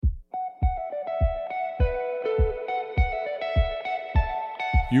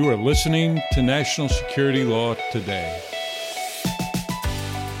You are listening to National Security Law Today.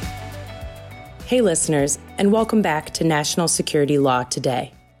 Hey listeners, and welcome back to National Security Law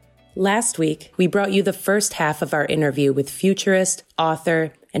Today. Last week, we brought you the first half of our interview with futurist,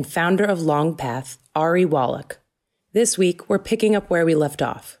 author, and founder of Longpath, Ari Wallach. This week, we're picking up where we left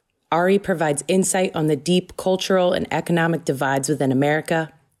off. Ari provides insight on the deep cultural and economic divides within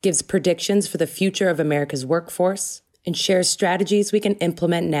America, gives predictions for the future of America's workforce, and shares strategies we can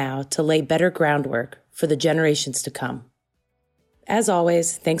implement now to lay better groundwork for the generations to come. As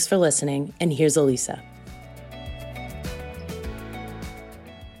always, thanks for listening, and here's Elisa.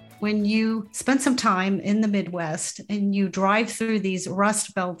 When you spend some time in the Midwest and you drive through these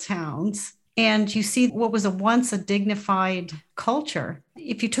Rust Belt towns and you see what was once a dignified culture,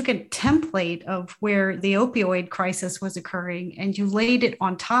 if you took a template of where the opioid crisis was occurring and you laid it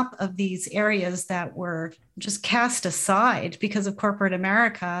on top of these areas that were just cast aside because of corporate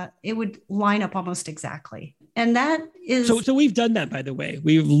America, it would line up almost exactly. And that is... So we've done that, by the way.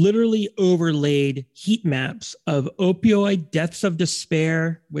 We've literally overlaid heat maps of opioid deaths of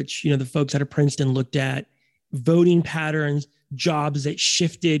despair, which, the folks out of Princeton looked at, voting patterns, jobs that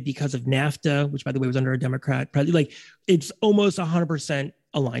shifted because of NAFTA, which, by the way, was under a Democrat. Like, it's almost 100%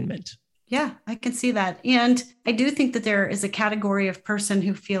 alignment. Yeah, I can see that. And I do think that there is a category of person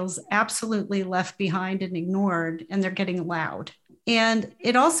who feels absolutely left behind and ignored, and they're getting loud. And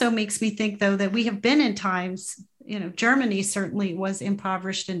it also makes me think, though, that we have been in times, Germany certainly was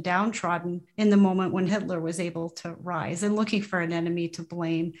impoverished and downtrodden in the moment when Hitler was able to rise and looking for an enemy to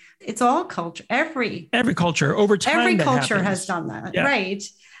blame. It's all culture. Every culture over time. Every culture has done that, yeah. Right?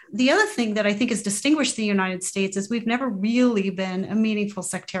 The other thing that I think has distinguished the United States is we've never really been a meaningful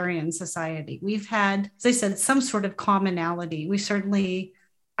sectarian society. We've had, as I said, some sort of commonality. We certainly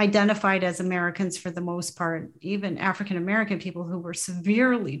identified as Americans for the most part, even African-American people who were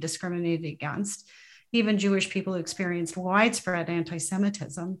severely discriminated against, even Jewish people who experienced widespread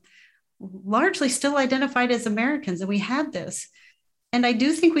anti-Semitism, largely still identified as Americans. And we had this. And I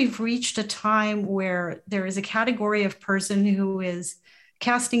do think we've reached a time where there is a category of person who is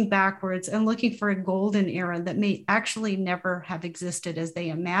casting backwards and looking for a golden era that may actually never have existed as they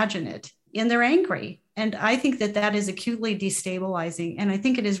imagine it. And they're angry. And I think that that is acutely destabilizing. And I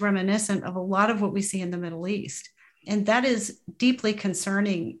think it is reminiscent of a lot of what we see in the Middle East. And that is deeply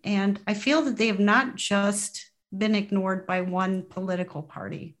concerning. And I feel that they have not just been ignored by one political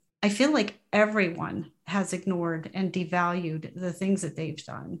party. I feel like everyone has ignored and devalued the things that they've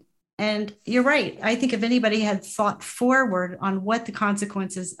done. And you're right. I think if anybody had thought forward on what the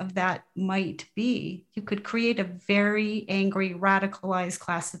consequences of that might be, you could create a very angry, radicalized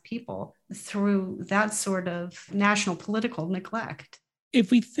class of people through that sort of national political neglect.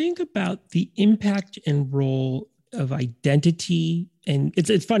 If we think about the impact and role of identity, and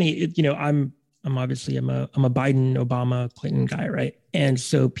it's funny, I'm a Biden, Obama, Clinton guy, right? And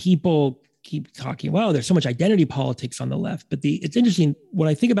so people keep talking, well, there's so much identity politics on the left. But it's interesting, when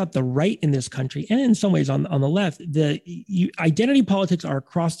I think about the right in this country, and in some ways on the left, identity politics are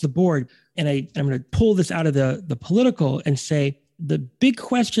across the board. And I'm going to pull this out of the political and say, the big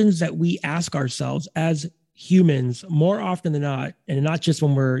questions that we ask ourselves as humans more often than not, and not just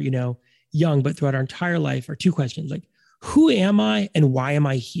when we're, young, but throughout our entire life, are two questions, like, who am I and why am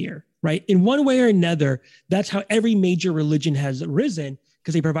I here, right? In one way or another, that's how every major religion has arisen,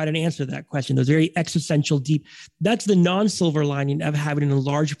 because they provide an answer to that question. Those very existential, deep, that's the non-silver lining of having a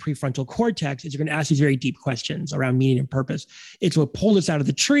large prefrontal cortex, is you're going to ask these very deep questions around meaning and purpose. It's what pulled us out of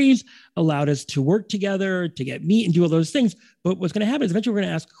the trees, allowed us to work together, to get meat and do all those things. But what's going to happen is eventually we're going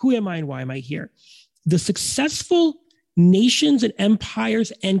to ask, who am I and why am I here? The successful nations and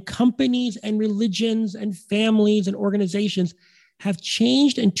empires and companies and religions and families and organizations have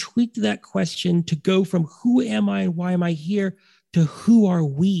changed and tweaked that question to go from who am I and why am I here to who are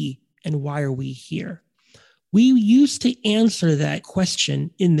we and why are we here? We used to answer that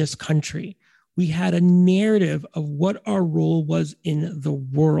question in this country. We had a narrative of what our role was in the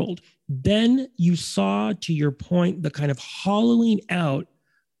world. Then you saw, to your point, the kind of hollowing out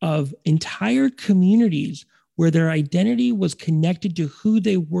of entire communities where their identity was connected to who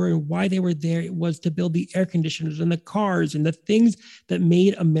they were and why they were there. It was to build the air conditioners and the cars and the things that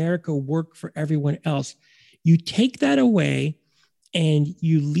made America work for everyone else. You take that away and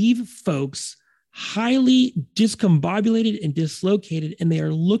you leave folks highly discombobulated and dislocated, and they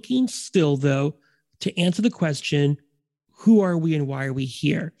are looking still, though, to answer the question, who are we and why are we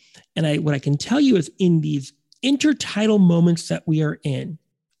here? And what I can tell you is, in these intertidal moments that we are in,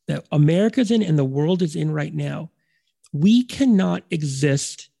 that America's in and the world is in right now, we cannot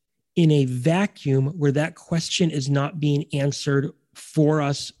exist in a vacuum where that question is not being answered for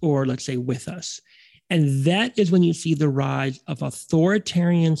us or let's say with us. And that is when you see the rise of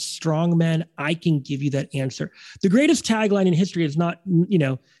authoritarian strongmen. I can give you that answer. The greatest tagline in history is not,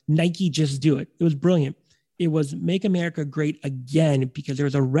 Nike, just do it. It was brilliant. It was make America great again, because there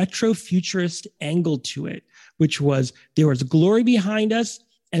was a retro-futurist angle to it, which was there was glory behind us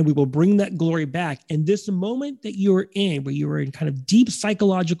and we will bring that glory back. And this moment that you were in, where you were in kind of deep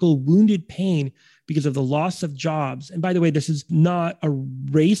psychological wounded pain because of the loss of jobs. And by the way, this is not a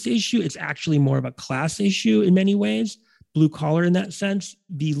race issue. It's actually more of a class issue in many ways, blue collar in that sense.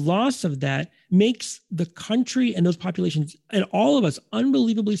 The loss of that makes the country and those populations and all of us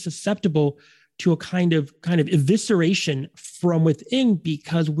unbelievably susceptible to a kind of evisceration from within,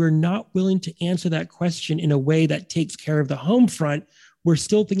 because we're not willing to answer that question in a way that takes care of the home front. We're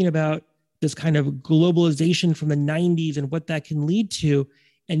still thinking about this kind of globalization from the 90s and what that can lead to.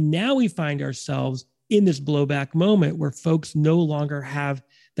 And now we find ourselves in this blowback moment where folks no longer have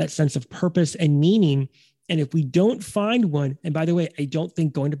that sense of purpose and meaning. And if we don't find one, and by the way, I don't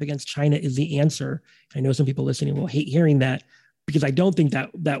think going up against China is the answer. I know some people listening will hate hearing that, because I don't think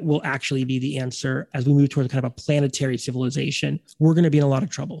that will actually be the answer as we move towards kind of a planetary civilization. We're going to be in a lot of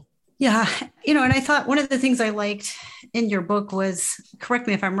trouble. Yeah. And I thought one of the things I liked in your book was, correct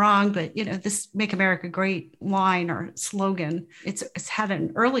me if I'm wrong, but, this Make America Great line or slogan, it's had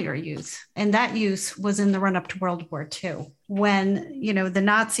an earlier use. And that use was in the run up to World War II, when, the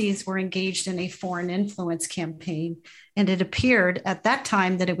Nazis were engaged in a foreign influence campaign. And it appeared at that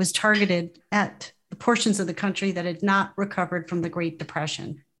time that it was targeted at the portions of the country that had not recovered from the Great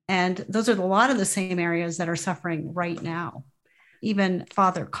Depression. And those are a lot of the same areas that are suffering right now. Even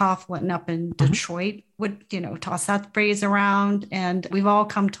Father Coughlin up in Detroit would, toss that phrase around. And we've all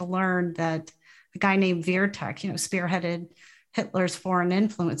come to learn that a guy named Viertek, spearheaded Hitler's foreign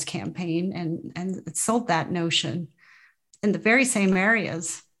influence campaign and it sold that notion in the very same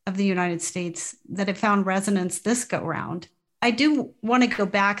areas of the United States that have found resonance this go round. I do want to go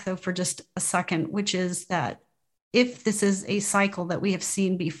back, though, for just a second, which is that if this is a cycle that we have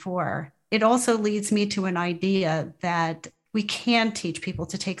seen before, it also leads me to an idea that we can teach people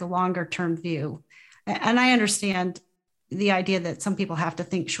to take a longer term view. And I understand the idea that some people have to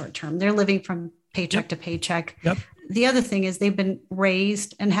think short term. They're living from paycheck to paycheck. Yep. The other thing is they've been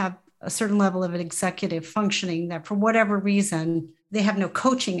raised and have a certain level of an executive functioning that for whatever reason, they have no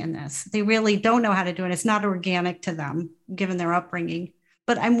coaching in this. They really don't know how to do it. It's not organic to them, given their upbringing.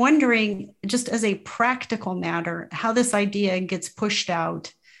 But I'm wondering, just as a practical matter, how this idea gets pushed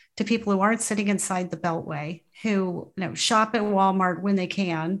out to people who aren't sitting inside the Beltway, who shop at Walmart when they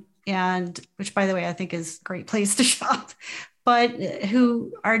can, and which, by the way, I think is a great place to shop, but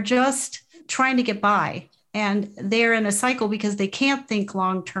who are just trying to get by. And they're in a cycle because they can't think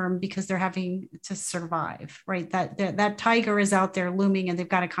long term because they're having to survive, right? That tiger is out there looming and they've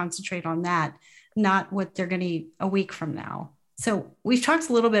got to concentrate on that, not what they're going to eat a week from now. So we've talked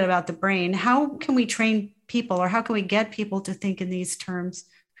a little bit about the brain. How can we train people, or how can we get people to think in these terms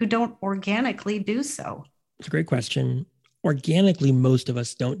who don't organically do so? It's a great question. Organically, most of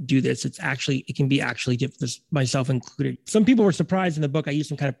us don't do this. It can be difficult, myself included. Some people were surprised in the book. I used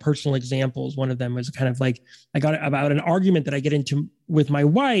some kind of personal examples. One of them was kind of like, I got about an argument that I get into with my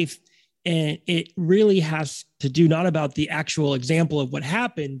wife. And it really has to do not about the actual example of what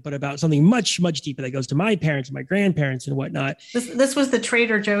happened, but about something much, much deeper that goes to my parents and my grandparents and whatnot. This was the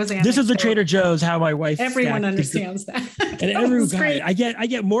Trader Joe's anecdote. This is the Trader Joe's, how my wife. Everyone understands that. And I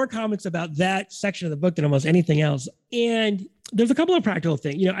get more comments about that section of the book than almost anything else. And there's a couple of practical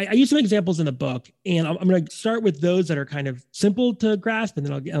things. I use some examples in the book, and I'm going to start with those that are kind of simple to grasp, and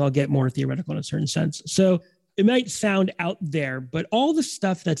then I'll get more theoretical in a certain sense. So it might sound out there, but all the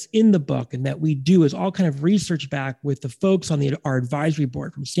stuff that's in the book and that we do is all kind of research back with the folks on our advisory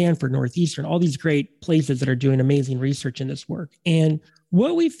board from Stanford, Northeastern, all these great places that are doing amazing research in this work. And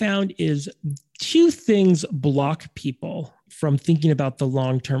what we found is two things block people from thinking about the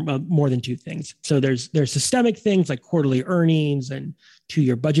long-term, more than two things. So there's systemic things like quarterly earnings and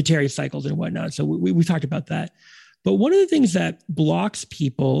 2-year budgetary cycles and whatnot. So we've talked about that. But one of the things that blocks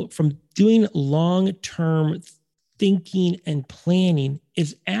people from doing long-term thinking and planning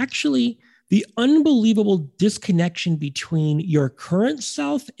is actually the unbelievable disconnection between your current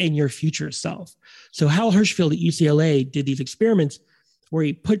self and your future self. So Hal Hirschfeld at UCLA did these experiments where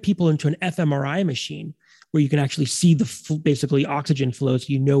he put people into an fMRI machine where you can actually see the basically oxygen flow, so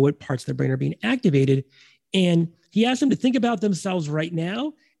you know what parts of the brain are being activated. And he asked them to think about themselves right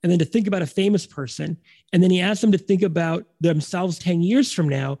now, and then to think about a famous person. And then he asked them to think about themselves 10 years from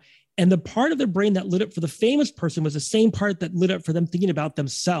now. And the part of their brain that lit up for the famous person was the same part that lit up for them thinking about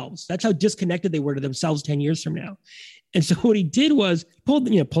themselves. That's how disconnected they were to themselves 10 years from now. And so what he did was pull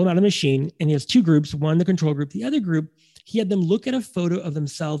them out of the machine, and he has two groups, one, the control group, the other group, he had them look at a photo of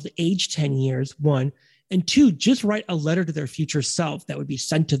themselves aged 10 years, one, and two, just write a letter to their future self that would be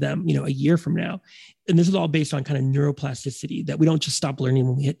sent to them, a year from now. And this is all based on kind of neuroplasticity, that we don't just stop learning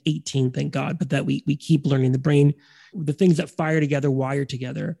when we hit 18, thank God, but that we keep learning. The brain, the things that fire together, wire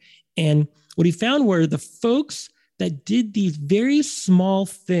together. And what he found were the folks that did these very small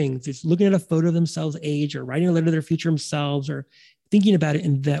things, just looking at a photo of themselves age or writing a letter to their future themselves or thinking about it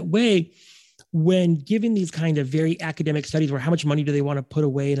in that way, when giving these kind of very academic studies where how much money do they want to put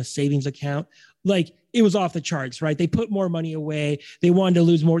away in a savings account, like it was off the charts, right? They put more money away. They wanted to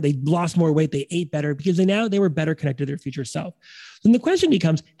lose more. They lost more weight. They ate better because they were better connected to their future self. Then the question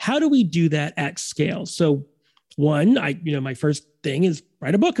becomes, how do we do that at scale? So one, my first thing is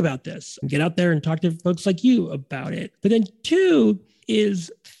write a book about this and get out there and talk to folks like you about it. But then two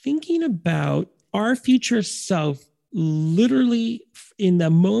is thinking about our future self literally in the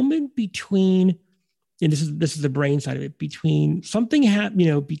moment between, and this is the brain side of it, between something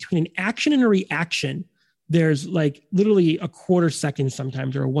between an action and a reaction, there's like literally a quarter second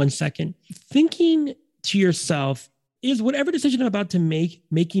sometimes or 1 second. Thinking to yourself, is whatever decision I'm about to make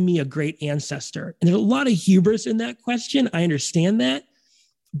making me a great ancestor? And there's a lot of hubris in that question. I understand that,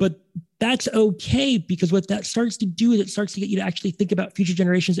 but that's okay, because what that starts to do is it starts to get you to actually think about future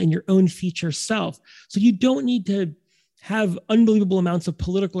generations and your own future self. So you don't need to have unbelievable amounts of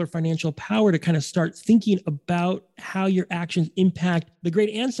political or financial power to kind of start thinking about how your actions impact the great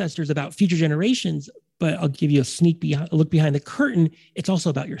ancestors about future generations. But I'll give you a look behind the curtain. It's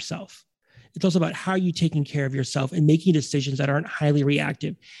also about yourself. It's also about how you're taking care of yourself and making decisions that aren't highly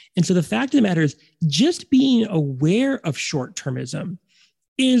reactive. And so the fact of the matter is, just being aware of short-termism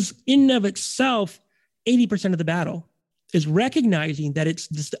is in and of itself 80% of the battle, is recognizing that it's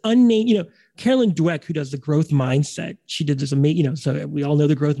this unnamed, Carolyn Dweck, who does the growth mindset, she did this amazing, so we all know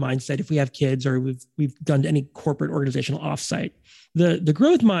the growth mindset if we have kids or we've done any corporate organizational offsite. The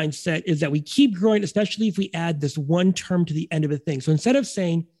growth mindset is that we keep growing, especially if we add this one term to the end of a thing. So instead of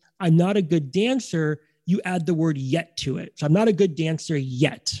saying, I'm not a good dancer, you add the word yet to it. So I'm not a good dancer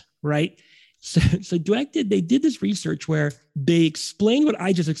yet, right? So Dweck they did this research where they explained what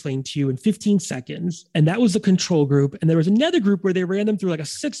I just explained to you in 15 seconds. And that was the control group. And there was another group where they ran them through like a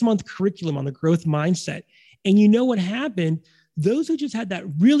 6-month curriculum on the growth mindset. And you know what happened? Those who just had that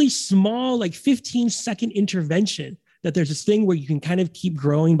really small, like 15-second intervention, that there's this thing where you can kind of keep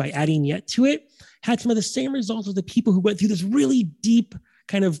growing by adding yet to it, had some of the same results as the people who went through this really deep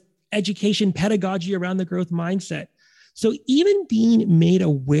kind of education pedagogy around the growth mindset. So even being made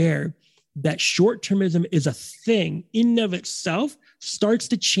aware that short-termism is a thing in and of itself starts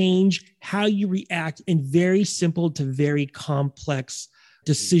to change how you react in very simple to very complex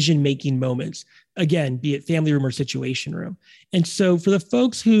decision-making moments. Again, be it family room or situation room. And so for the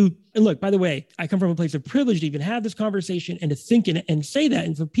folks who, and look, by the way, I come from a place of privilege to even have this conversation and to think and say that.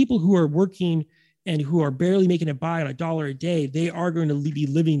 And for people who are working and who are barely making it by on $1 a day, they are going to be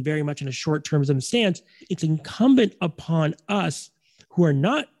living very much in a short-termism stance. It's incumbent upon us who are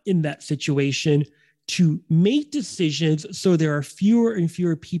not in that situation to make decisions so there are fewer and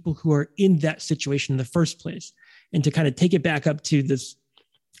fewer people who are in that situation in the first place. And to kind of take it back up to this,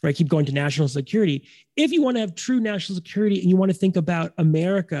 right, keep going to national security. If you want to have true national security and you want to think about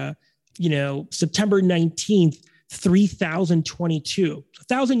America, September 19th, 3022,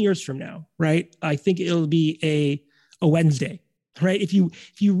 1,000 years from now, right? I think it'll be a Wednesday, right? If you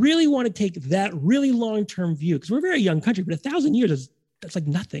really want to take that really long-term view, because we're a very young country, but 1,000 years that's like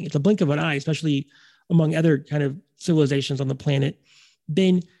nothing. It's a blink of an eye, especially among other kind of civilizations on the planet.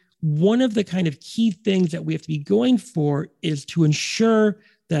 Then one of the kind of key things that we have to be going for is to ensure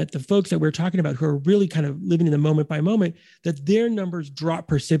that the folks that we're talking about who are really kind of living in the moment by moment, that their numbers drop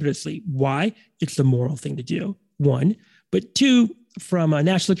precipitously. Why? It's the moral thing to do, one. But two, from a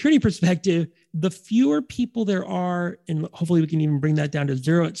national security perspective, the fewer people there are, and hopefully we can even bring that down to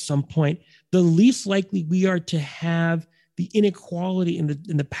zero at some point, the least likely we are to have the inequality in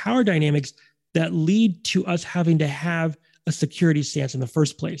the power dynamics that lead to us having to have a security stance in the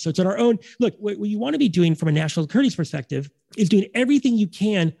first place. So it's on our own. Look, what you want to be doing from a national security perspective is doing everything you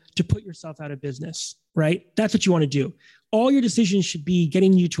can to put yourself out of business, right? That's what you want to do. All your decisions should be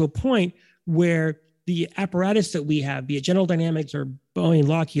getting you to a point where the apparatus that we have, be it General Dynamics or Boeing,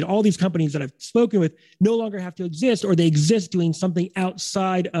 Lockheed, all these companies that I've spoken with no longer have to exist, or they exist doing something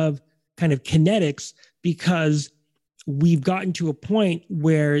outside of kind of kinetics, because we've gotten to a point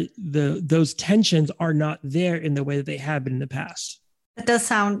where those tensions are not there in the way that they have been in the past. That does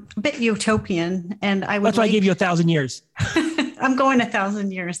sound a bit utopian. And That's why I gave you 1,000 years. I'm going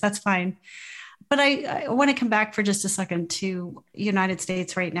 1,000 years. That's fine. But I want to come back for just a second to United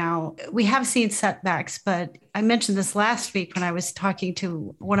States right now. We have seen setbacks, but I mentioned this last week when I was talking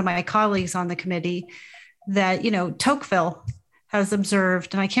to one of my colleagues on the committee that, Tocqueville has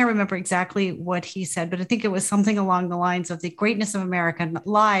observed, and I can't remember exactly what he said, but I think it was something along the lines of the greatness of America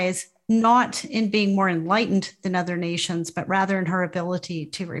lies not in being more enlightened than other nations, but rather in her ability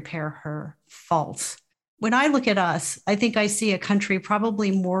to repair her faults. When I look at us, I think I see a country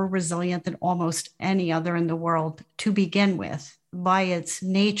probably more resilient than almost any other in the world to begin with, by its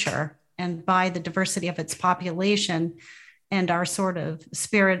nature and by the diversity of its population and our sort of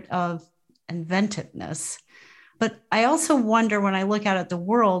spirit of inventiveness. But I also wonder when I look out at the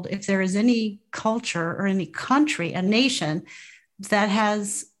world, if there is any culture or any country, a nation that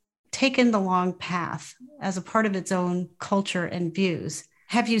has taken the long path as a part of its own culture and views.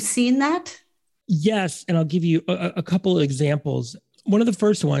 Have you seen that? Yes. And I'll give you a couple of examples. One of the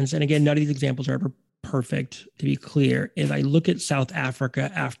first ones, and again, none of these examples are ever perfect, to be clear, is I look at South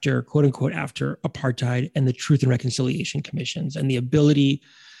Africa after, quote unquote, after apartheid and the Truth and Reconciliation Commissions and the ability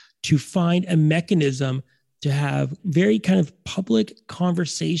to find a mechanism to have very kind of public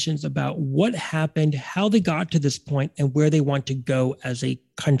conversations about what happened, how they got to this point, and where they want to go as a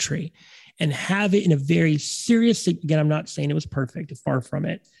country, and have it in a very serious, again, I'm not saying it was perfect, far from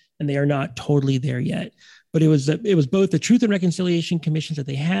it, and they are not totally there yet, but it was both the Truth and Reconciliation Commissions that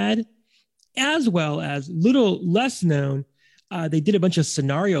they had, as well as, little less known, they did a bunch of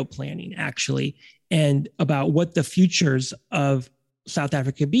scenario planning, actually, and about what the futures of South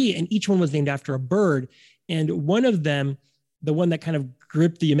Africa could be, and each one was named after a bird. And one of them, the one that kind of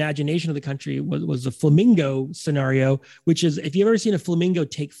gripped the imagination of the country, was the flamingo scenario, which is, if you've ever seen a flamingo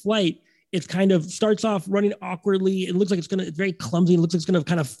take flight, it kind of starts off running awkwardly. It looks like it's very clumsy. It looks like it's going to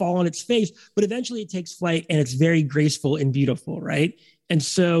kind of fall on its face, but eventually it takes flight and it's very graceful and beautiful, right? And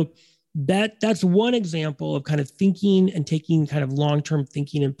so that's one example of kind of thinking and taking kind of long-term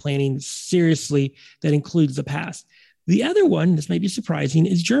thinking and planning seriously that includes the past. The other one, this may be surprising,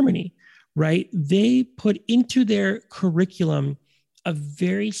 is Germany, right? They put into their curriculum a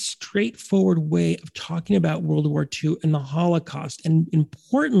very straightforward way of talking about World War II and the Holocaust. And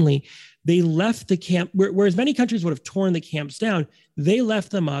importantly, they left the camp, whereas many countries would have torn the camps down, they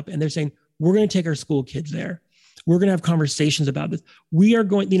left them up and they're saying, we're going to take our school kids there. We're going to have conversations about this. We are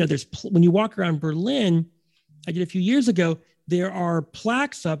going, when you walk around Berlin, I did a few years ago, there are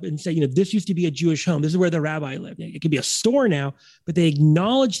plaques up and say, this used to be a Jewish home. This is where the rabbi lived. It could be a store now, but they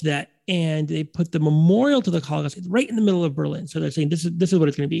acknowledge that and they put the memorial to the Holocaust right in the middle of Berlin. So they're saying this is what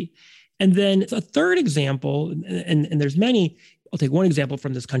it's going to be. And then a third example, and there's many, I'll take one example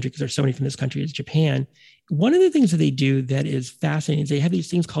from this country because there's so many from this country, is Japan. One of the things that they do that is fascinating is they have these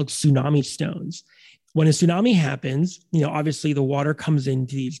things called tsunami stones. When a tsunami happens, obviously the water comes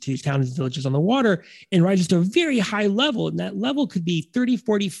into these towns and villages on the water and rises to a very high level. And that level could be 30,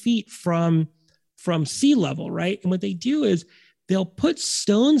 40 feet from sea level, right? And what they do is they'll put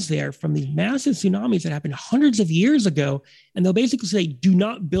stones there from these massive tsunamis that happened hundreds of years ago. And they'll basically say, do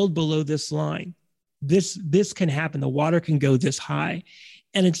not build below this line. This can happen. The water can go this high.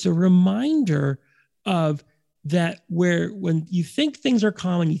 And it's a reminder of that when you think things are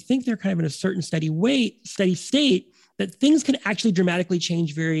calm and you think they're kind of in a certain steady state, that things can actually dramatically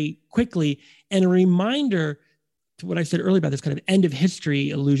change very quickly. And a reminder to what I said earlier about this kind of end of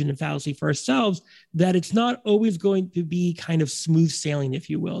history illusion and fallacy for ourselves, that it's not always going to be kind of smooth sailing, if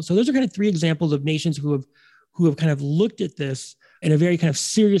you will. So those are kind of three examples of nations who have kind of looked at this in a very kind of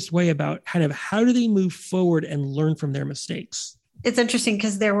serious way about kind of how do they move forward and learn from their mistakes. It's interesting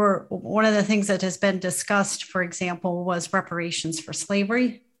because one of the things that has been discussed, for example, was reparations for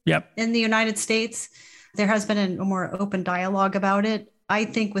slavery. Yep. In the United States. There has been a more open dialogue about it. I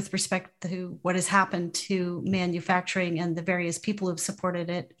think with respect to what has happened to manufacturing and the various people who've supported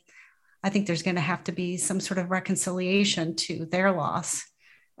it, I think there's going to have to be some sort of reconciliation to their loss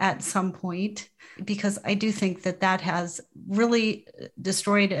at some point, because I do think that has really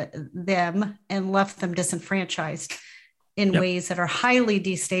destroyed them and left them disenfranchised in ways that are highly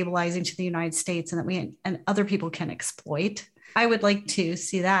destabilizing to the United States and that and other people can exploit. I would like to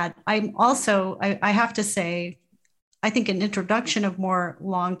see that. I'm also, I have to say, I think an introduction of more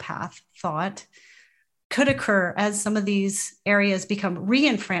long path thought could occur as some of these areas become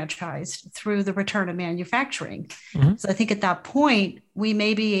re-enfranchised through the return of manufacturing. Mm-hmm. So I think at that point, we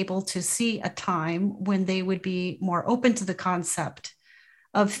may be able to see a time when they would be more open to the concept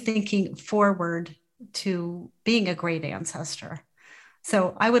of thinking forward to being a great ancestor.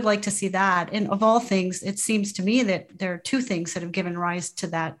 So I would like to see that. And of all things, it seems to me that there are two things that have given rise to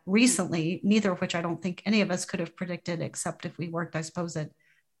that recently, neither of which I don't think any of us could have predicted, except if we worked, I suppose, at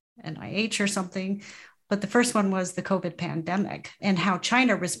NIH or something. But the first one was the COVID pandemic and how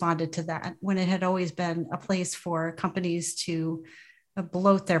China responded to that when it had always been a place for companies to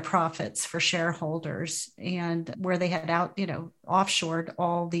bloat their profits for shareholders, and where they had offshored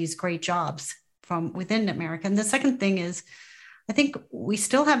all these great jobs from within America. And the second thing is, I think we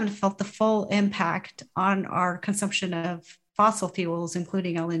still haven't felt the full impact on our consumption of fossil fuels,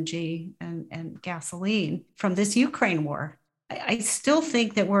 including LNG and gasoline, from this Ukraine war. I still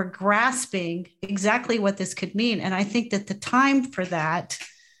think that we're grasping exactly what this could mean. And I think that the time for that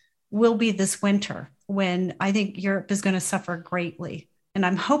will be this winter, when I think Europe is going to suffer greatly. And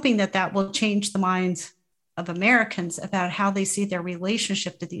I'm hoping that that will change the minds of Americans about how they see their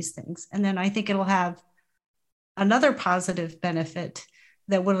relationship to these things. And then I think it'll have another positive benefit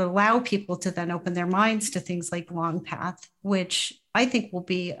that would allow people to then open their minds to things like long path, which I think will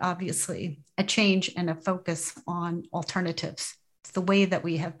be obviously a change and a focus on alternatives. It's the way that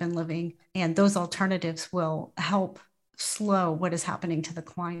we have been living, and those alternatives will help slow what is happening to the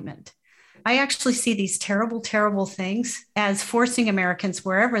climate. I actually see these terrible, terrible things as forcing Americans,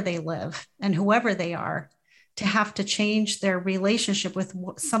 wherever they live and whoever they are, to have to change their relationship with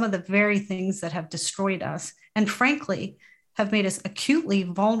some of the very things that have destroyed us, and frankly, have made us acutely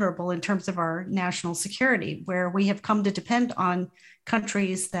vulnerable in terms of our national security, where we have come to depend on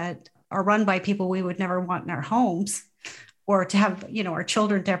countries that are run by people we would never want in our homes, or to have, our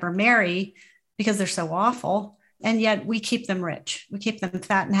children to ever marry because they're so awful. And yet we keep them rich. We keep them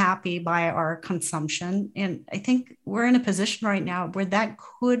fat and happy by our consumption. And I think we're in a position right now where that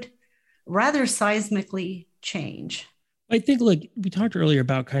could rather seismically change. I think, look, we talked earlier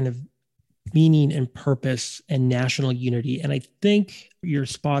about kind of meaning and purpose and national unity. And I think you're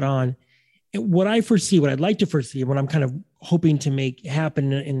spot on. What I'd like to foresee, what I'm kind of hoping to make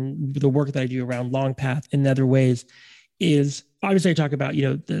happen in the work that I do around Long Path and other ways, is obviously I talk about,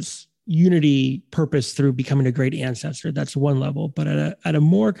 this unity purpose through becoming a great ancestor. That's one level. But at a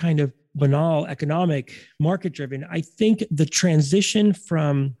more kind of banal economic market driven, I think the transition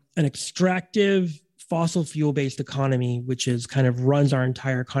from an extractive fossil fuel based economy, which is kind of runs our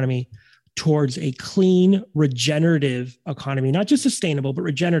entire economy, towards a clean, regenerative economy, not just sustainable, but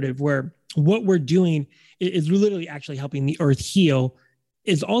regenerative, where what we're doing is literally actually helping the earth heal,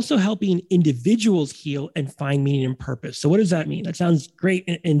 is also helping individuals heal and find meaning and purpose. So what does that mean? That sounds great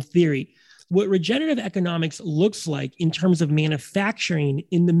in theory. What regenerative economics looks like in terms of manufacturing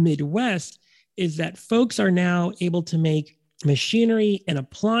in the Midwest is that folks are now able to make machinery and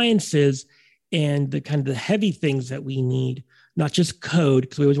appliances and the kind of the heavy things that we need, not just code,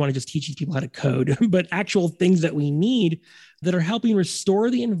 because we always want to just teach these people how to code, but actual things that we need that are helping restore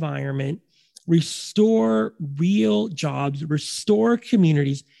the environment, restore real jobs, restore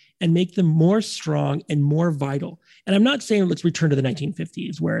communities, and make them more strong and more vital. And I'm not saying let's return to the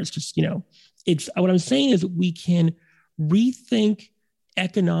 1950s, where it's just, it's what I'm saying is we can rethink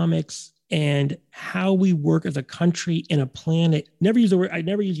economics and how we work as a country and a planet. I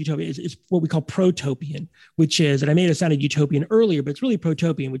never use utopia. It's what we call protopian, which is, and I made it sound utopian earlier, but it's really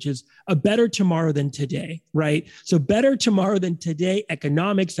protopian, which is a better tomorrow than today, right? So better tomorrow than today,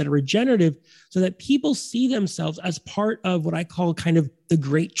 economics that are regenerative, so that people see themselves as part of what I call kind of the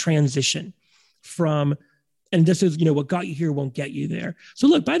great transition from, and this is, what got you here won't get you there. So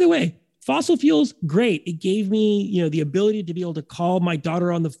look, by the way, fossil fuels, great. It gave me, the ability to be able to call my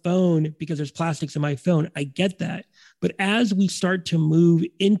daughter on the phone because there's plastics in my phone. I get that. But as we start to move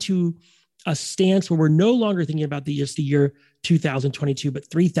into a stance where we're no longer thinking about just the year 2022, but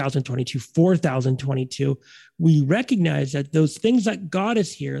 3022, 4022, we recognize that those things that got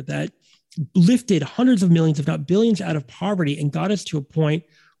us here, that lifted hundreds of millions, if not billions, out of poverty and got us to a point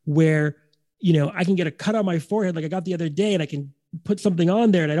where, I can get a cut on my forehead like I got the other day, and I can put something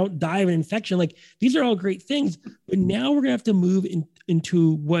on there and I don't die of an infection. Like, these are all great things, but now we're going to have to move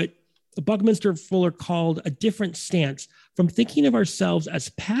into what Buckminster Fuller called a different stance, from thinking of ourselves as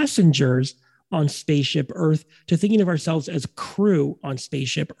passengers on Spaceship Earth to thinking of ourselves as crew on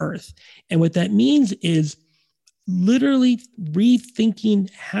Spaceship Earth. And what that means is literally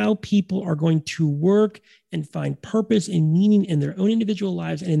rethinking how people are going to work and find purpose and meaning in their own individual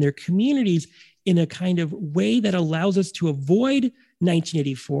lives and in their communities in a kind of way that allows us to avoid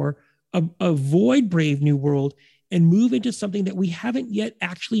 1984, avoid Brave New World, and move into something that we haven't yet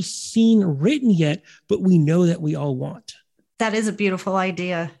actually seen written yet, but we know that we all want. That is a beautiful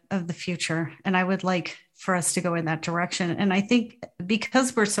idea of the future. And I would like for us to go in that direction. And I think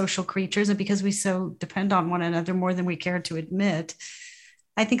because we're social creatures and because we so depend on one another more than we care to admit,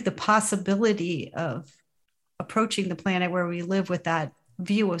 I think the possibility of approaching the planet where we live with that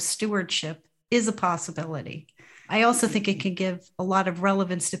view of stewardship is a possibility. I also think it can give a lot of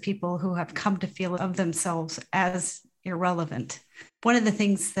relevance to people who have come to feel of themselves as irrelevant. One of the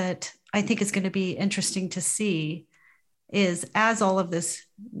things that I think is going to be interesting to see is as all of this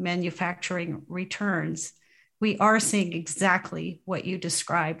manufacturing returns, we are seeing exactly what you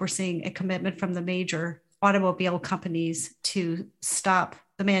described. We're seeing a commitment from the major automobile companies to stop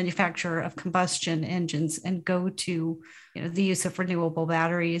the manufacture of combustion engines and go to the use of renewable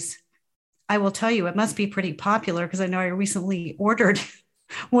batteries. I will tell you, it must be pretty popular because I know I recently ordered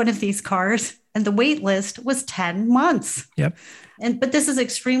one of these cars and the wait list was 10 months. Yep. But this is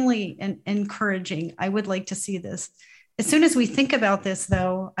extremely encouraging. I would like to see this. As soon as we think about this,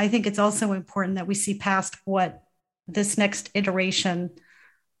 though, I think it's also important that we see past what this next iteration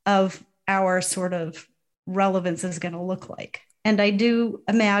of our sort of relevance is going to look like. And I do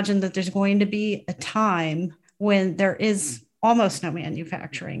imagine that there's going to be a time when there is almost no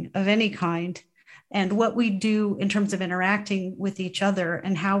manufacturing of any kind. And what we do in terms of interacting with each other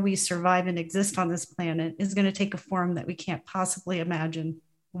and how we survive and exist on this planet is going to take a form that we can't possibly imagine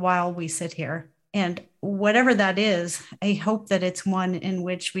while we sit here. And whatever that is, I hope that it's one in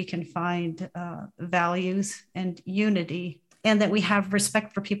which we can find values and unity, and that we have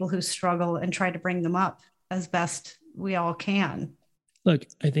respect for people who struggle and try to bring them up as best we all can. Look,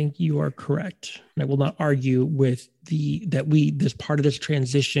 I think you are correct. And I will not argue with this part of this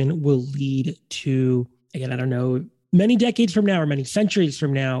transition will lead to, again, I don't know, many decades from now or many centuries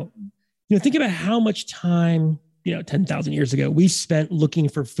from now, think about how much time, 10,000 years ago, we spent looking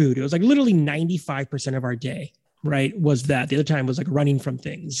for food. It was like literally 95% of our day, right? Was that. The other time was like running from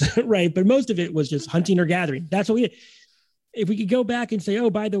things, right? But most of it was just hunting or gathering. That's what we did. If we could go back and say, oh,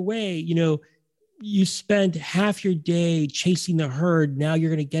 by the way, you spent half your day chasing the herd. Now you're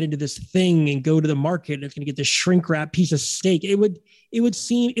going to get into this thing and go to the market and it's going to get this shrink wrap piece of steak. It would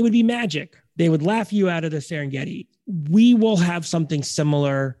be magic. They would laugh you out of the Serengeti. We will have something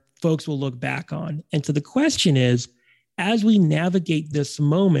similar folks will look back on. And so the question is, as we navigate this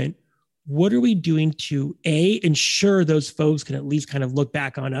moment, what are we doing to ensure those folks can at least kind of look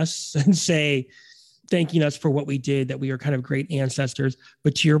back on us and say, thanking us for what we did, that we are kind of great ancestors.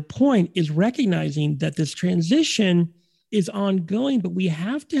 But to your point is recognizing that this transition is ongoing, but we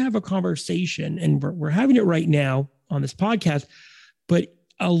have to have a conversation, and we're having it right now on this podcast, but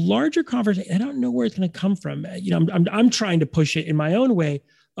a larger conversation, I don't know where it's going to come from. I'm trying to push it in my own way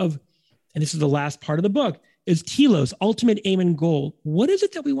of, and this is the last part of the book, is telos, ultimate aim and goal. What is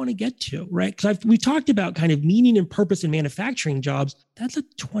it that we want to get to, right? Because we talked about kind of meaning and purpose in manufacturing jobs. That's a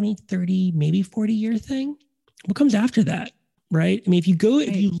 20, 30, maybe 40-year thing. What comes after that, right? I mean, if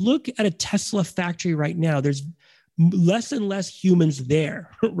you look at a Tesla factory right now, there's less and less humans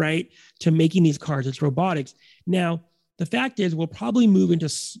there, right? To making these cars, it's robotics. Now, the fact is we'll probably move into,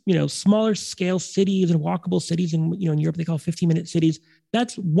 smaller scale cities and walkable cities. And, in Europe, they call 15-minute cities.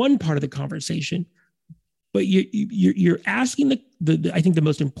 That's one part of the conversation. But you're asking I think the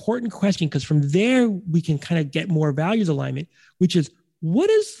most important question, because from there we can kind of get more values alignment, which is, what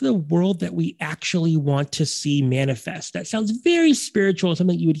is the world that we actually want to see manifest? That sounds very spiritual,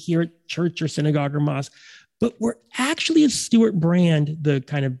 something you would hear at church or synagogue or mosque. But we're actually, as Stuart Brand, the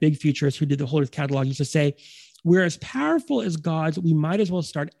kind of big futurist who did the Whole Earth Catalog, used to say, we're as powerful as gods. We might as well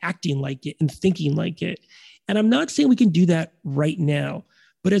start acting like it and thinking like it. And I'm not saying we can do that right now.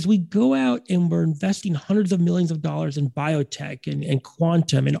 But as we go out and we're investing hundreds of millions of dollars in biotech and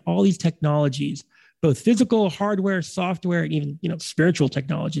quantum and all these technologies, both physical, hardware, software, and even spiritual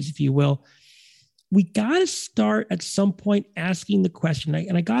technologies, if you will, we got to start at some point asking the question,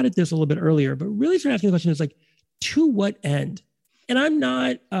 and I got at this a little bit earlier, but really start asking the question is like, to what end? And I'm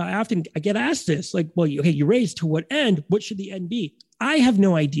not, I get asked this, like, well, you raised to what end? What should the end be? I have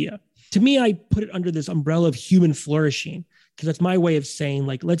no idea. To me, I put it under this umbrella of human flourishing, because that's my way of saying,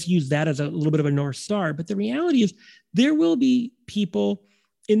 like, let's use that as a little bit of a North Star. But the reality is there will be people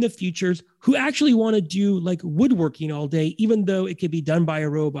in the futures who actually want to do like woodworking all day, even though it could be done by a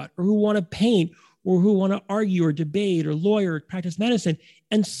robot, or who want to paint, or who want to argue or debate or lawyer or practice medicine.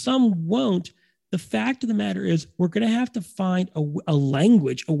 And some won't. The fact of the matter is we're going to have to find a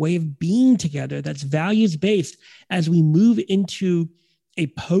language, a way of being together that's values-based as we move into a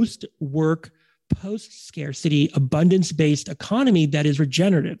post-work, post-scarcity, abundance-based economy that is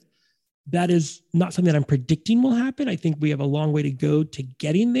regenerative. That is not something that I'm predicting will happen. I think we have a long way to go to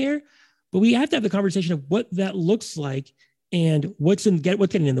getting there, but we have to have the conversation of what that looks like and what's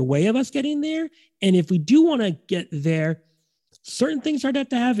getting in the way of us getting there. And if we do want to get there, certain things start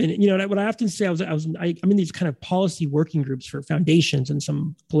to happen. What I often say, I'm in these kind of policy working groups for foundations and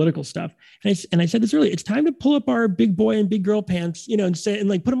some political stuff. And I said this earlier, it's time to pull up our big boy and big girl pants, and say, and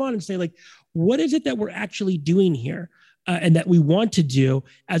like put them on and say, like, what is it that we're actually doing here? And that we want to do,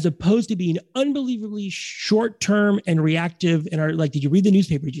 as opposed to being unbelievably short-term and reactive. And did you read the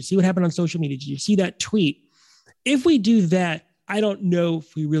newspaper? Did you see what happened on social media? Did you see that tweet? If we do that, I don't know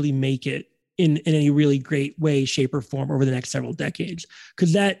if we really make it in any really great way, shape, or form over the next several decades,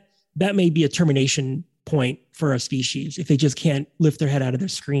 because that may be a termination point for our species if they just can't lift their head out of their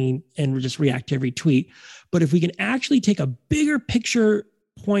screen and just react to every tweet. But if we can actually take a bigger picture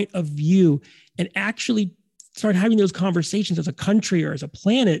point of view and actually start having those conversations as a country or as a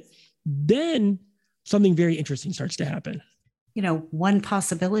planet, then something very interesting starts to happen. One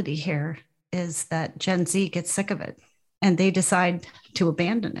possibility here is that Gen Z gets sick of it and they decide to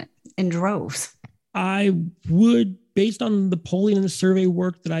abandon it in droves. I would, based on the polling and the survey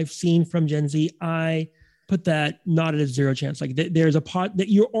work that I've seen from Gen Z, I put that not at a zero chance. Like there's a pot that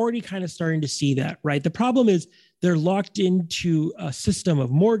you're already kind of starting to see that, right? The problem is they're locked into a system of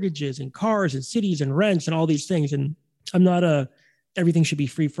mortgages and cars and cities and rents and all these things. And I'm not everything should be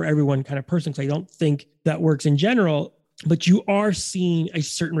free for everyone kind of person, because I don't think that works in general, but you are seeing a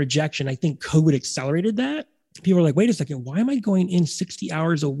certain rejection. I think COVID accelerated that. People are like, wait a second, why am I going in 60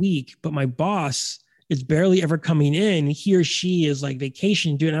 hours a week, but my boss is barely ever coming in? He or she is like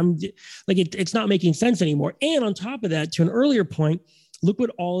vacation doing, I'm like, it's not making sense anymore. And on top of that, to an earlier point, look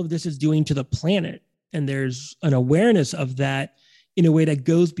what all of this is doing to the planet. And there's an awareness of that in a way that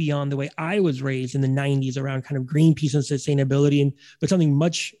goes beyond the way I was raised in the 90s around kind of Greenpeace and sustainability, but something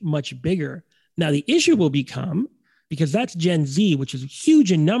much, much bigger. Now, the issue will become, because that's Gen Z, which is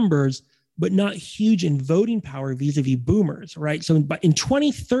huge in numbers, but not huge in voting power vis-a-vis boomers, right? So in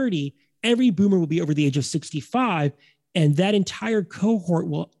 2030, every boomer will be over the age of 65, and that entire cohort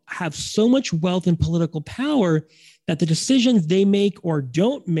will have so much wealth and political power that the decisions they make or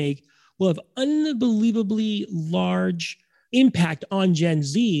don't make will have unbelievably large impact on Gen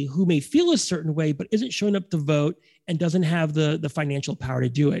Z, who may feel a certain way, but isn't showing up to vote and doesn't have the financial power to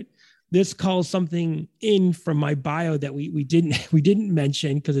do it. This calls something in from my bio that we didn't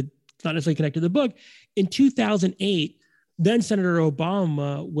mention, because it's not necessarily connected to the book. In 2008, then Senator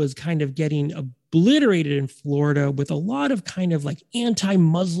Obama was kind of getting obliterated in Florida with a lot of kind of like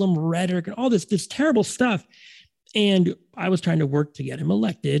anti-Muslim rhetoric and all this terrible stuff. And I was trying to work to get him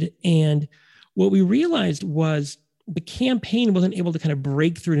elected. And what we realized was the campaign wasn't able to kind of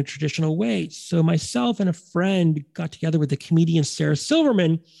break through in a traditional way. So myself and a friend got together with the comedian Sarah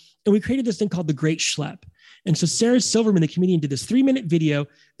Silverman, and we created this thing called The Great Schlep. And so Sarah Silverman, the comedian, did this 3-minute video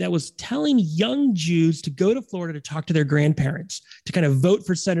that was telling young Jews to go to Florida to talk to their grandparents, to kind of vote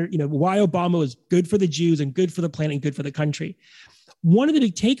for Senator, why Obama was good for the Jews and good for the planet and good for the country. One of the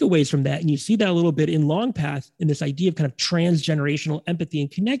big takeaways from that, and you see that a little bit in Long Path, in this idea of kind of transgenerational empathy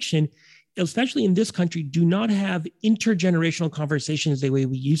and connection, especially in this country, do not have intergenerational conversations the way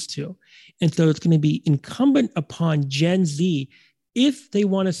we used to. And so it's going to be incumbent upon Gen Z, if they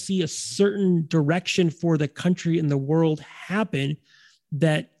want to see a certain direction for the country and the world happen,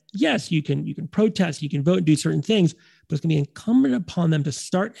 that yes, you can protest, you can vote and do certain things, but it's going to be incumbent upon them to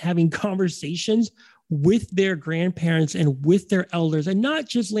start having conversations with their grandparents and with their elders, and not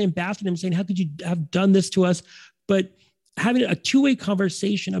just lambasting them saying, how could you have done this to us? But having a two-way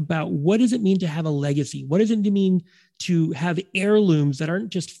conversation about what does it mean to have a legacy? What does it mean to have heirlooms that aren't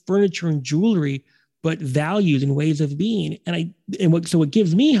just furniture and jewelry, but values and ways of being? So what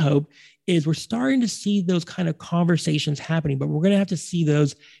gives me hope is we're starting to see those kind of conversations happening, but we're going to have to see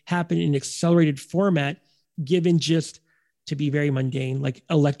those happen in accelerated format, given just, to be very mundane, like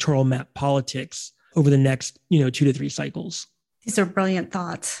electoral map politics over the next, 2 to 3 cycles. These are brilliant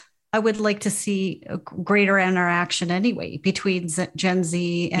thoughts. I would like to see a greater interaction anyway between Gen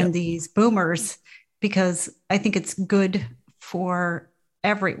Z and these boomers, because I think it's good for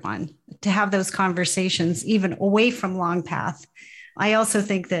everyone to have those conversations, even away from Long Path. I also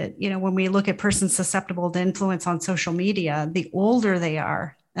think that, when we look at persons susceptible to influence on social media, the older they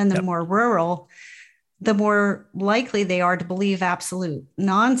are and the more rural, the more likely they are to believe absolute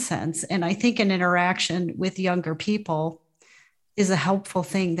nonsense. And I think an interaction with younger people is a helpful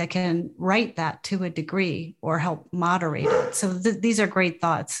thing that can right that to a degree or help moderate it. So these are great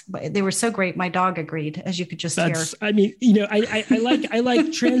thoughts. They were so great. My dog agreed, as you could just hear. I mean, I like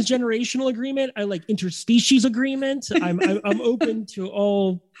transgenerational agreement. I like interspecies agreement. I'm open to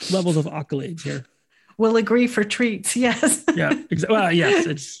all levels of accolades here. We'll agree for treats. Yes. Yeah. Well, yes.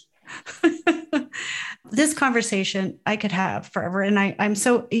 It's. This conversation I could have forever. And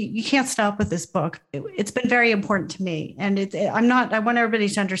you can't stop with this book. It's been very important to me. And I want everybody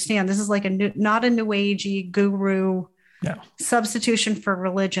to understand this is like not a new agey guru substitution for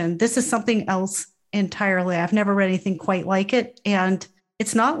religion. This is something else entirely. I've never read anything quite like it. And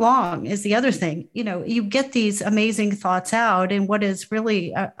it's not long is the other thing. You get these amazing thoughts out in what is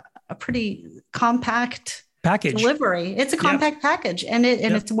really a pretty compact package delivery. It's a compact package and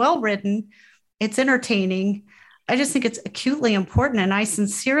it's well written. It's entertaining. I just think it's acutely important. And I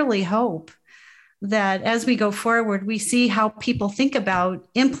sincerely hope that as we go forward, we see how people think about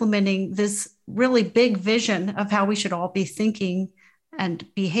implementing this really big vision of how we should all be thinking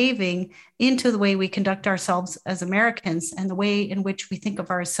and behaving into the way we conduct ourselves as Americans and the way in which we think of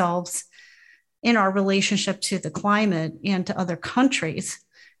ourselves in our relationship to the climate and to other countries.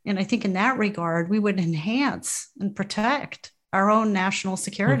 And I think in that regard, we would enhance and protect our own national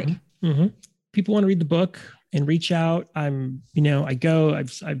security. Mm-hmm. Mm-hmm. People want to read the book and reach out. I've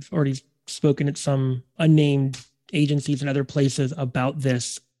already spoken at some unnamed agencies and other places about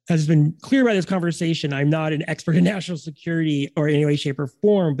this. Has been clear by this conversation. I'm not an expert in national security or in any way, shape, or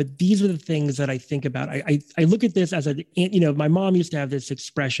form, but these are the things that I think about. I look at this as my mom used to have this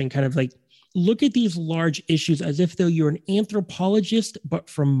expression, kind of like, look at these large issues as if though you're an anthropologist, but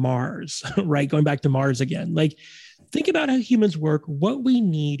from Mars, right? Going back to Mars again. Like, think about how humans work, what we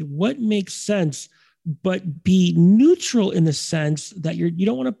need, what makes sense, but be neutral in the sense that you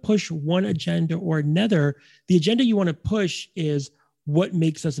don't want to push one agenda or another. The agenda you want to push is what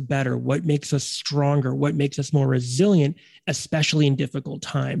makes us better, what makes us stronger, what makes us more resilient, especially in difficult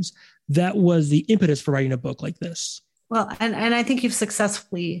times. That was the impetus for writing a book like this. Well, and I think you've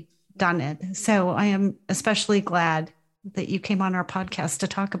successfully done it. So I am especially glad that you came on our podcast to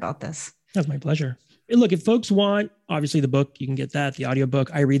talk about this. That's my pleasure. And look, if folks want, obviously the book, you can get that, the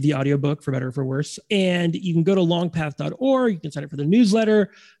audiobook. I read the audiobook for better or for worse. And you can go to longpath.org. You can sign up for the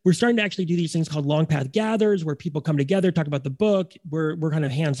newsletter. We're starting to actually do these things called Long Path Gathers, where people come together, talk about the book. We're kind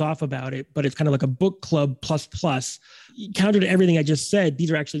of hands off about it, but it's kind of like a book club plus. Counter to everything I just said,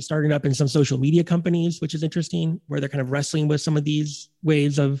 these are actually starting up in some social media companies, which is interesting, where they're kind of wrestling with some of these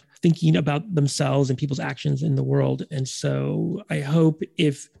ways of thinking about themselves and people's actions in the world. And so I hope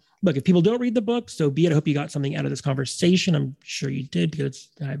if people don't read the book, so be it. I hope you got something out of this conversation. I'm sure you did, because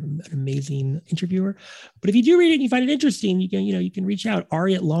I'm an amazing interviewer. But if you do read it and you find it interesting, you can reach out,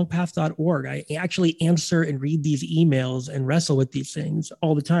 ari@longpath.org. I actually answer and read these emails and wrestle with these things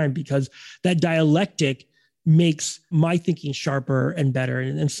all the time, because that dialectic makes my thinking sharper and better.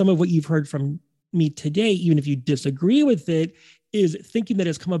 And some of what you've heard from me today, even if you disagree with it, is thinking that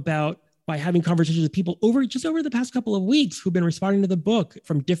has come about by having conversations with people over the past couple of weeks who've been responding to the book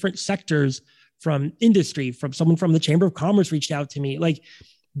from different sectors, from industry, from someone from the Chamber of Commerce reached out to me. Like,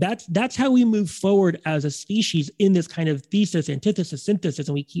 that's how we move forward as a species in this kind of thesis, antithesis, synthesis,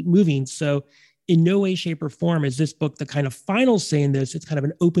 and we keep moving. So in no way, shape, or form is this book the kind of final say in this. It's kind of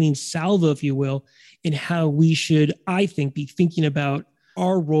an opening salvo, if you will, in how we should, I think, be thinking about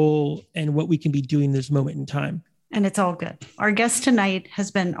our role and what we can be doing this moment in time. And it's all good. Our guest tonight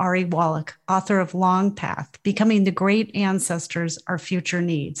has been Ari Wallach, author of Long Path, Becoming the Great Ancestors Our Future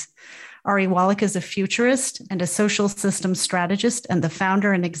Needs. Ari Wallach is a futurist and a social systems strategist and the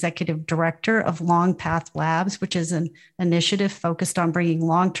founder and executive director of Long Path Labs, which is an initiative focused on bringing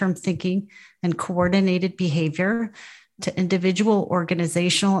long-term thinking and coordinated behavior to individual,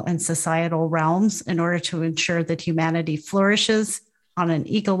 organizational, and societal realms in order to ensure that humanity flourishes on an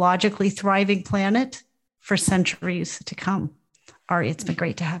ecologically thriving planet for centuries to come. Ari, it's been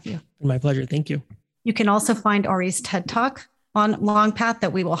great to have you. My pleasure. Thank you. You can also find Ari's TED Talk on Long Path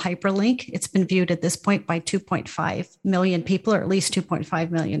that we will hyperlink. It's been viewed at this point by 2.5 million people, or at least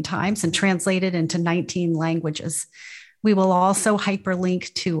 2.5 million times, and translated into 19 languages. We will also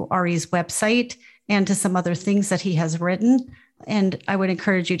hyperlink to Ari's website and to some other things that he has written. And I would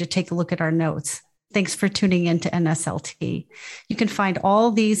encourage you to take a look at our notes. Thanks for tuning in to NSLT. You can find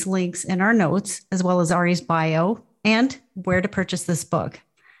all these links in our notes, as well as Ari's bio and where to purchase this book.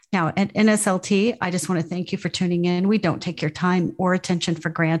 Now, at NSLT, I just want to thank you for tuning in. We don't take your time or attention for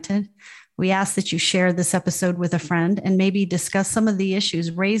granted. We ask that you share this episode with a friend and maybe discuss some of the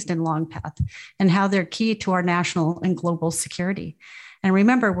issues raised in Long Path and how they're key to our national and global security. And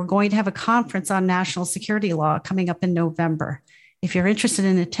remember, we're going to have a conference on national security law coming up in November. If you're interested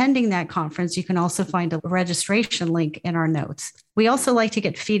in attending that conference, you can also find a registration link in our notes. We also like to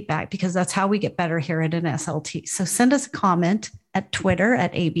get feedback because that's how we get better here at NSLT. So send us a comment at Twitter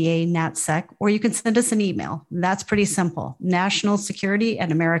at ABA NatSec, or you can send us an email. That's pretty simple,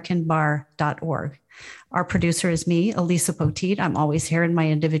 nationalsecurity@americanbar.org. Our producer is me, Elisa Poteet. I'm always here in my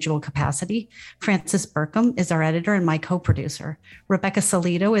individual capacity. Francis Burkham is our editor and my co-producer. Rebecca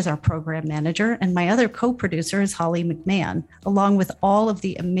Salido is our program manager, and my other co-producer is Holly McMahon, along with all of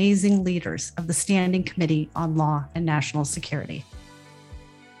the amazing leaders of the Standing Committee on Law and National Security.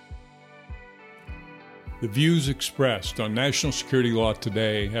 The views expressed on National Security Law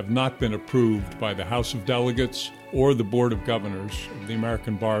Today have not been approved by the House of Delegates or the Board of Governors of the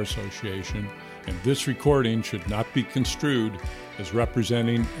American Bar Association, and this recording should not be construed as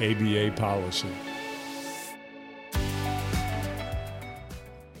representing ABA policy.